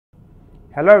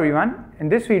Hello everyone, in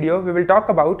this video we will talk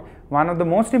about one of the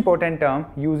most important terms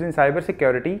used in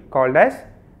cybersecurity called as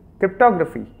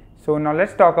cryptography. So now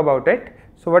let's talk about it.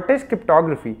 So what is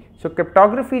cryptography? So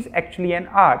cryptography is actually an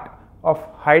art of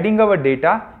hiding our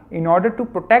data in order to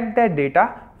protect that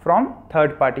data from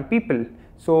third-party people.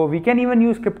 So we can even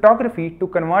use cryptography to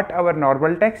convert our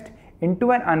normal text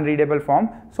into an unreadable form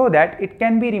so that it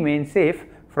can be remain safe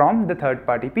from the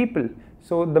third-party people.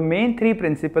 So the main three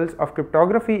principles of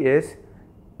cryptography is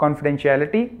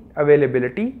confidentiality,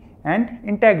 availability and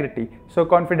integrity. So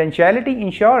confidentiality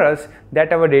ensures us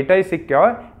that our data is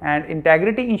secure, and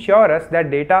integrity ensures us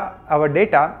that our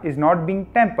data is not being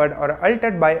tampered or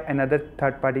altered by another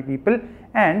third party people,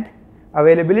 and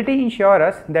availability ensures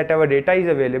us that our data is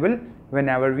available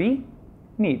whenever we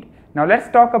need. Now let's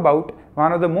talk about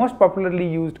one of the most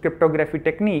popularly used cryptography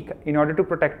technique in order to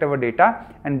protect our data,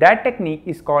 and that technique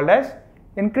is called as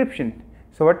encryption.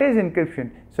 So what is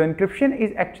encryption? So encryption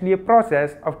is actually a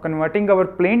process of converting our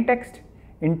plain text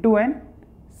into an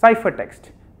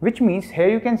ciphertext, which means here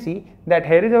you can see that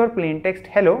here is our plain text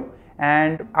hello,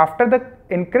 and after the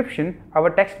encryption our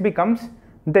text becomes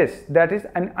this, that is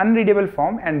an unreadable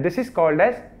form, and this is called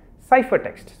as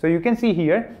ciphertext. So you can see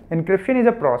here encryption is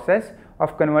a process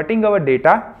of converting our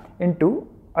data into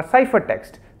a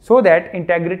ciphertext so that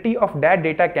integrity of that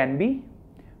data can be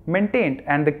maintained,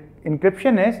 and the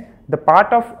encryption is the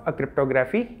part of a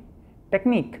cryptography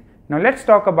technique. Now let's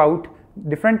talk about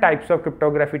different types of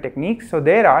cryptography techniques. So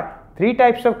there are three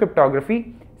types of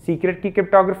cryptography: secret key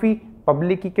cryptography,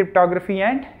 public key cryptography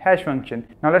and hash function.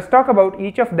 Now let's talk about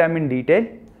each of them in detail.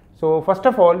 So first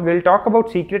of all we'll talk about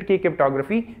secret key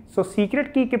cryptography. So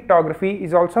secret key cryptography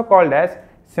is also called as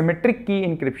symmetric key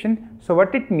encryption. So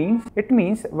what it means? It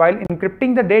means while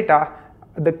encrypting the data,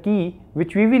 the key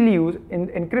which we will use in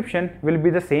encryption will be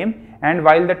the same, and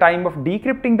while the time of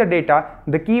decrypting the data,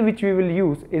 the key which we will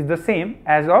use is the same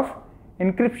as of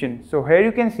encryption. So here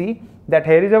you can see that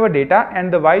here is our data,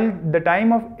 and while the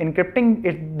time of encrypting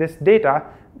this data,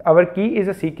 our key is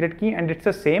a secret key and it's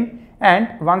the same, and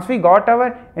once we got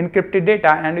our encrypted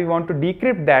data and we want to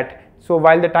decrypt that, so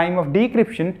while the time of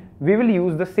decryption we will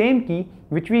use the same key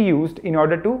which we used in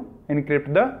order to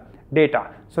encrypt the data.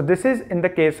 So this is in the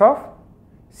case of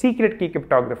secret key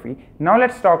cryptography. Now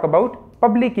let's talk about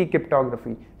public key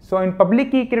cryptography. So in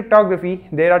public key cryptography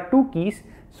there are two keys.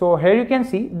 So here you can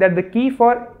see that the key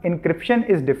for encryption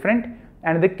is different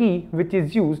and the key which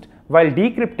is used while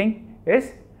decrypting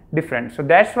is different. So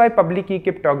that's why public key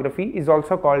cryptography is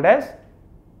also called as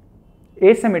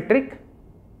asymmetric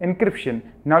encryption.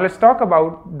 Now let's talk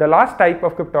about the last type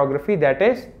of cryptography, that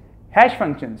is hash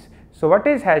functions. So what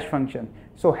is hash function?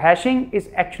 So hashing is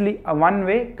actually a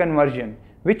one-way conversion,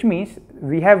 which means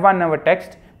we have our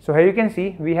text. So here you can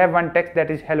see we have one text,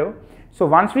 that is hello. So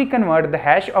once we convert the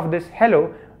hash of this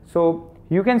hello, so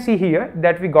you can see here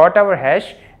that we got our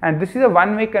hash, and this is a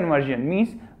one-way conversion,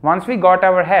 means once we got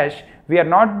our hash we are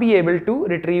not be able to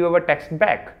retrieve our text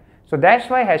back. So that's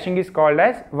why hashing is called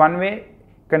as one-way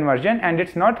conversion, and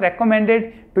it's not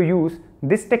recommended to use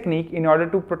this technique in order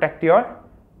to protect your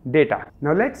data.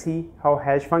 Now let's see how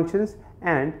hash functions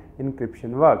and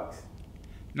encryption works.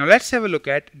 Now let's have a look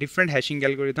at different hashing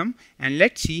algorithm, and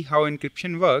let's see how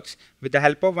encryption works with the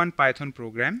help of one Python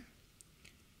program.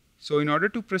 So in order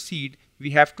to proceed,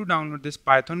 we have to download this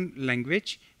Python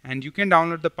language, and you can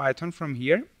download the Python from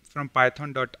here, from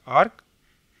python.org.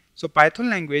 So Python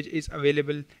language is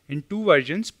available in two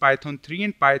versions, Python 3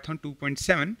 and Python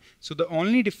 2.7. So the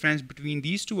only difference between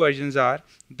these two versions are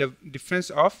the difference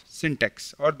of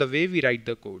syntax, or the way we write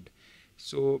the code.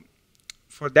 So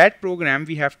for that program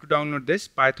we have to download this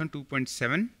Python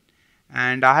 2.7,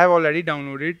 and I have already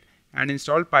downloaded and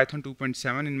installed Python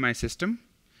 2.7 in my system.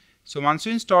 So once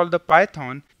you install the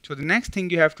Python, so the next thing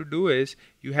you have to do is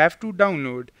you have to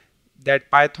download that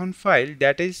Python file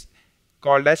that is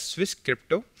called as Swiss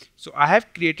Crypto. So I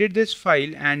have created this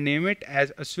file and name it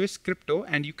as a Swiss Crypto,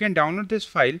 and you can download this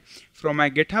file from my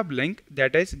GitHub link,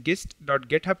 that is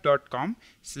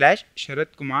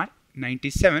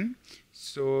gist.github.com/sharadkumar97.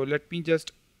 So let me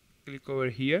just click over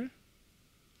here.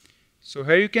 So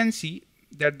here you can see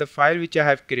that the file which I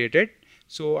have created,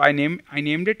 so I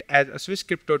named it as a Swiss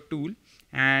Crypto tool,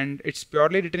 and it's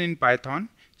purely written in Python.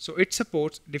 So it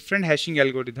supports different hashing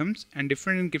algorithms and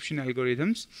different encryption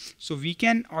algorithms. So we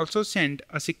can also send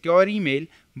a secure email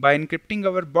by encrypting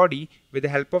our body with the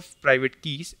help of private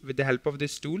keys with the help of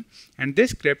this tool, and this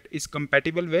script is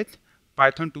compatible with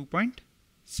Python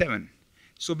 2.7.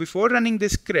 So before running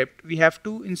this script we have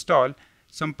to install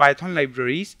some Python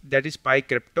libraries, that is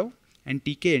PyCrypto and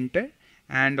tkinter,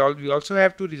 and we also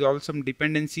have to resolve some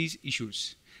dependencies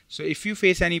issues. So if you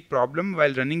face any problem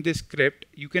while running this script,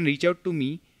 you can reach out to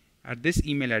me at this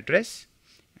email address.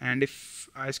 And if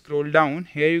I scroll down,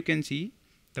 here you can see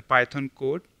the Python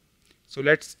code. So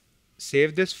let's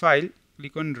save this file,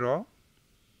 click on raw,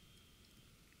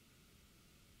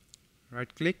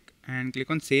 right click and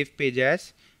click on save page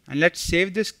as, and let's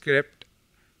save this script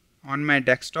on my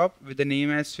desktop with the name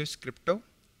as Swiss Crypto.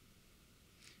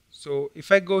 So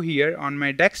if I go here on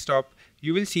my desktop,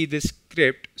 you will see this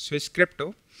script Swiss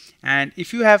Crypto, and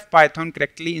if you have Python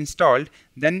correctly installed,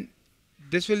 then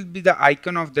this will be the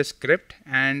icon of the script,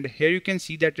 and here you can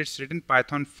see that it's written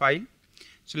Python file.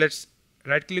 So let's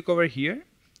right click over here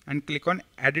and click on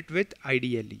edit with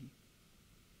IDLE.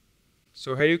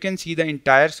 So here you can see the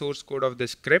entire source code of the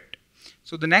script.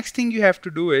 So the next thing you have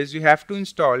to do is you have to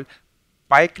install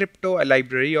PyCrypto, a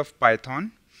library of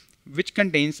Python which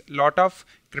contains a lot of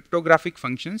cryptographic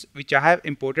functions which I have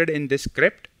imported in this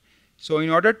script. So in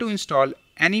order to install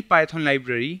any Python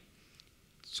library,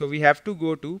 so we have to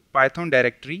go to Python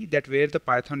directory, that where the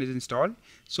Python is installed.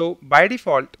 So by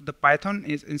default the Python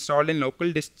is installed in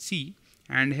local disk C,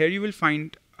 and here you will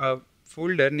find a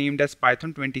folder named as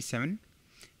Python 27.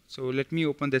 So let me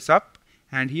open this up,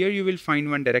 and here you will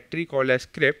find one directory called as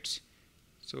scripts.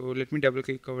 So let me double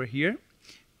click over here.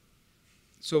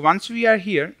 So once we are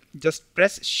here, just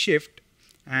press shift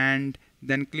and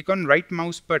then click on right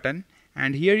mouse button,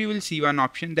 and here you will see one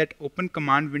option that open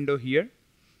command window here.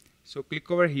 So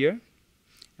click over here,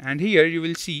 and here you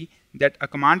will see that a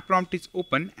command prompt is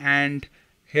open, and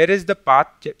here is the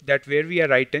path that where we are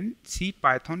writing C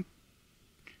Python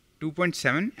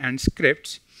 2.7 and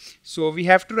scripts. So we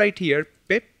have to write here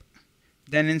pip,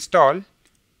 then install,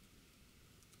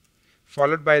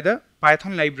 followed by the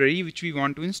Python library which we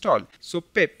want to install. So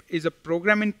pip is a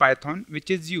program in Python which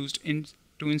is used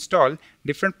to install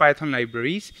different Python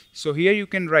libraries. So here you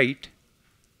can write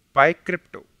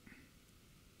PyCrypto.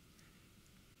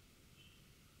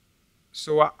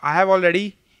 So I have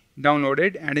already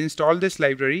downloaded and installed this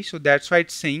library, so that's why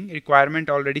it's saying requirement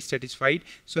already satisfied.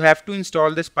 So I have to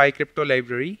install this PyCrypto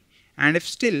library, and if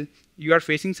still you are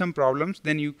facing some problems,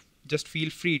 then you just feel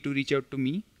free to reach out to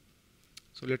me.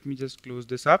 So let me just close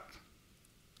this up.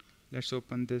 Let's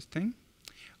open this thing.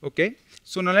 Okay,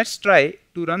 so now let's try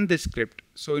to run this script.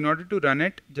 So in order to run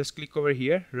it, just click over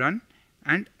here, run,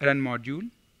 and run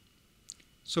module.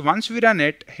 So once we run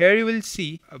it, here you will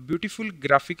see a beautiful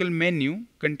graphical menu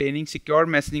containing secure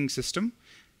messaging system,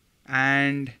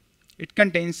 and it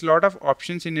contains a lot of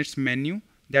options in its menu,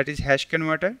 that is hash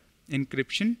converter,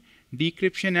 encryption,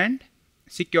 decryption, and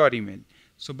secure email.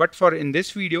 So but for in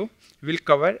this video, we'll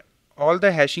cover all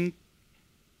the hashing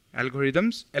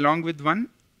algorithms along with one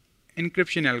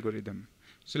encryption algorithm.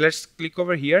 So let's click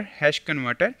over here, hash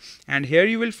converter, and here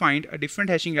you will find a different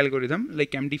hashing algorithm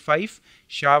like MD5,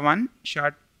 SHA-1,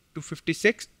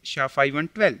 SHA-256,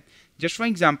 SHA-512. Just for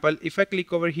example, if I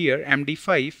click over here,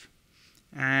 MD5,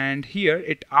 and here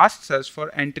it asks us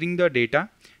for entering the data.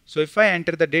 So if I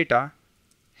enter the data,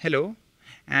 hello,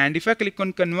 and if I click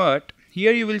on convert,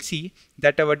 here you will see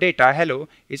that our data hello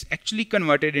is actually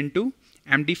converted into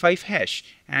MD5 hash,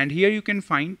 and here you can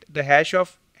find the hash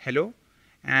of hello,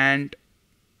 and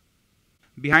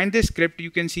behind this script you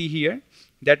can see here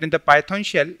that in the Python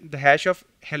shell the hash of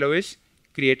hello is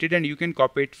created, and you can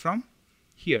copy it from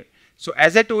here. So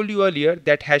as I told you earlier,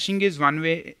 that hashing is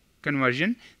one-way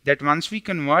conversion, that once we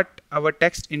convert our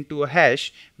text into a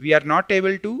hash, we are not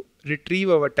able to retrieve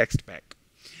our text back.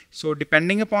 So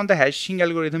depending upon the hashing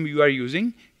algorithm you are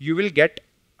using, you will get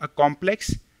a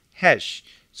complex hash.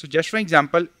 So just for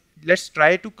example, let's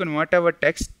try to convert our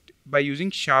text by using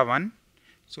SHA-1.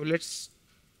 So let's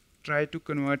try to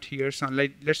convert here some,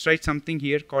 let's write something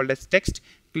here called as text.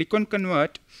 Click on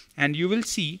convert, and you will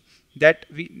see that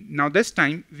now this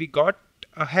time we got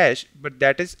a hash, but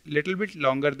that is little bit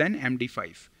longer than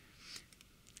MD5.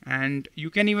 And you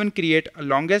can even create a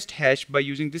longest hash by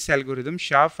using this algorithm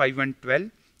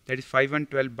SHA-512, that is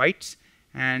 512 bytes.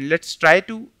 And let's try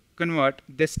to convert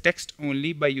this text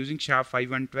only by using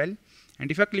SHA-512.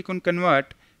 And if I click on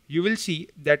convert, you will see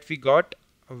that we got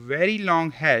a very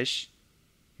long hash.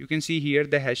 You can see here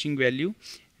the hashing value,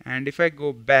 and if I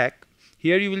go back,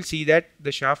 here you will see that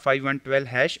the SHA-512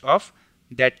 hash of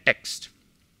that text.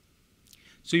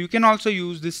 So you can also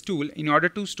use this tool in order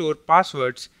to store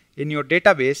passwords in your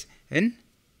database in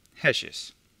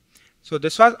hashes. So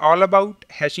this was all about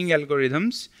hashing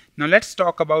algorithms. Now let's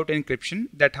talk about encryption,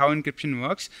 that how encryption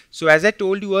works. So as I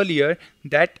told you earlier,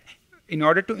 that in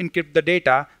order to encrypt the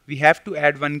data, we have to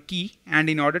add one key, and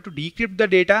in order to decrypt the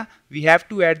data, we have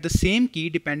to add the same key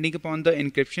depending upon the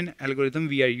encryption algorithm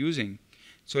we are using.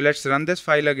 So let's run this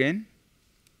file again,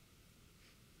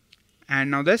 And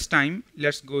now this time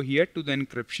let's go here to the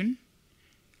encryption.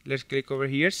 Let's click over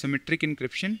here, symmetric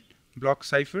encryption, block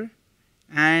cipher,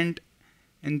 and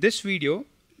in this video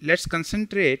let's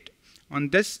concentrate on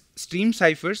this stream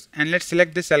ciphers, and let's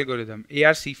select this algorithm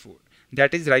ARC4,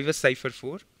 that is reverse cipher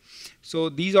 4. So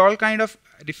these all kind of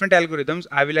different algorithms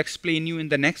I will explain you in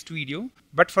the next video,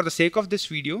 but for the sake of this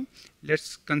video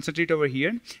let's concentrate over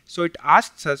here. So it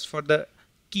asks us for the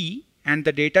key and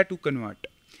the data to convert.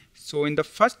 So in the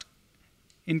first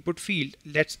input field,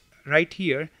 let's write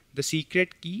here the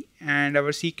secret key, and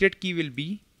our secret key will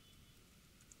be,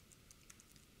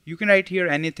 you can write here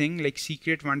anything like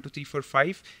secret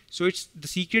 12345. So it's the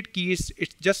secret key is,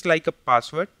 it's just like a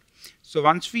password. So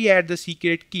once we add the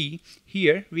secret key,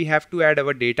 here we have to add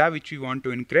our data which we want to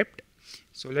encrypt.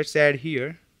 So let's add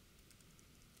here,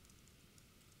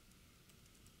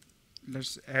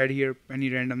 let's add here any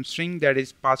random string, that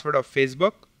is password of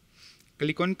Facebook.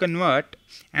 Click on convert,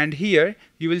 and here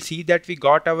you will see that we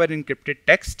got our encrypted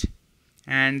text,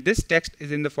 and this text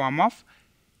is in the form of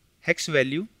hex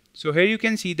value. So here you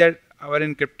can see that our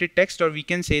encrypted text, or we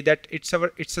can say that it's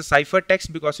a cipher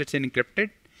text because it's encrypted.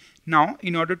 Now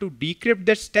in order to decrypt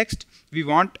this text, we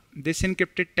want this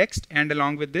encrypted text and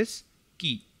along with this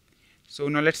key. So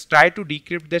now let's try to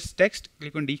decrypt this text.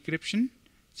 Click on decryption,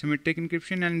 symmetric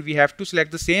encryption, and we have to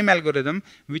select the same algorithm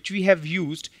which we have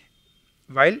used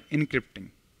while encrypting.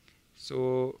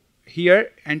 So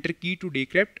here enter key to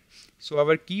decrypt. So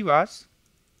our key was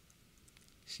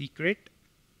secret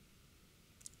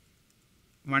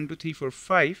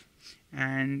 12345,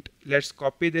 and let's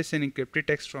copy this and encrypted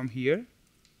text from here.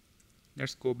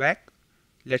 Let's go back,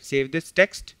 let's save this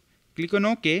text, click on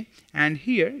OK, and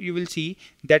here you will see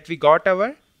that we got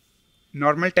our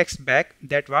normal text back,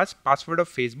 that was password of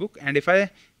Facebook. And if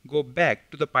I go back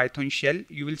to the Python shell,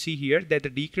 you will see here that the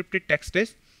decrypted text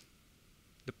is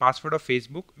the password of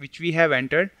Facebook which we have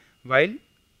entered while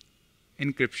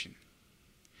encryption.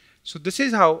 So this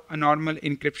is how a normal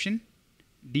encryption,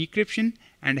 decryption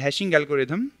and hashing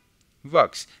algorithm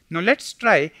works. Now let's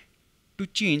try to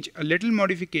change a little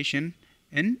modification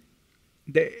in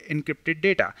the encrypted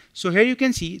data. So here you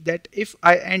can see that if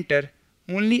I enter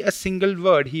only a single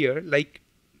word here like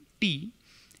T,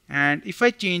 and if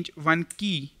I change one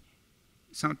key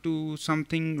to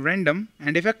something random,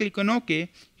 and if I click on OK,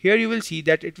 here you will see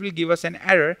that it will give us an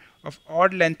error of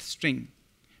odd length string,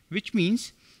 which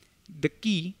means the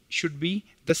key should be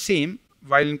the same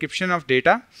while encryption of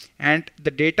data, and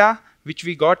the data which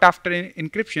we got after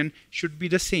encryption should be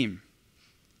the same.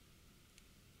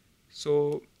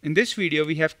 So in this video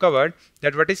we have covered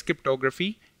that what is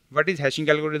cryptography, what is hashing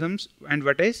algorithms, and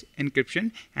what is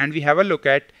encryption, and we have a look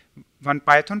at one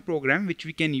Python program which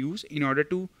we can use in order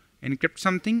to encrypt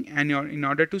something and in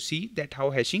order to see that how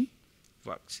hashing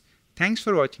works. Thanks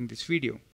for watching this video.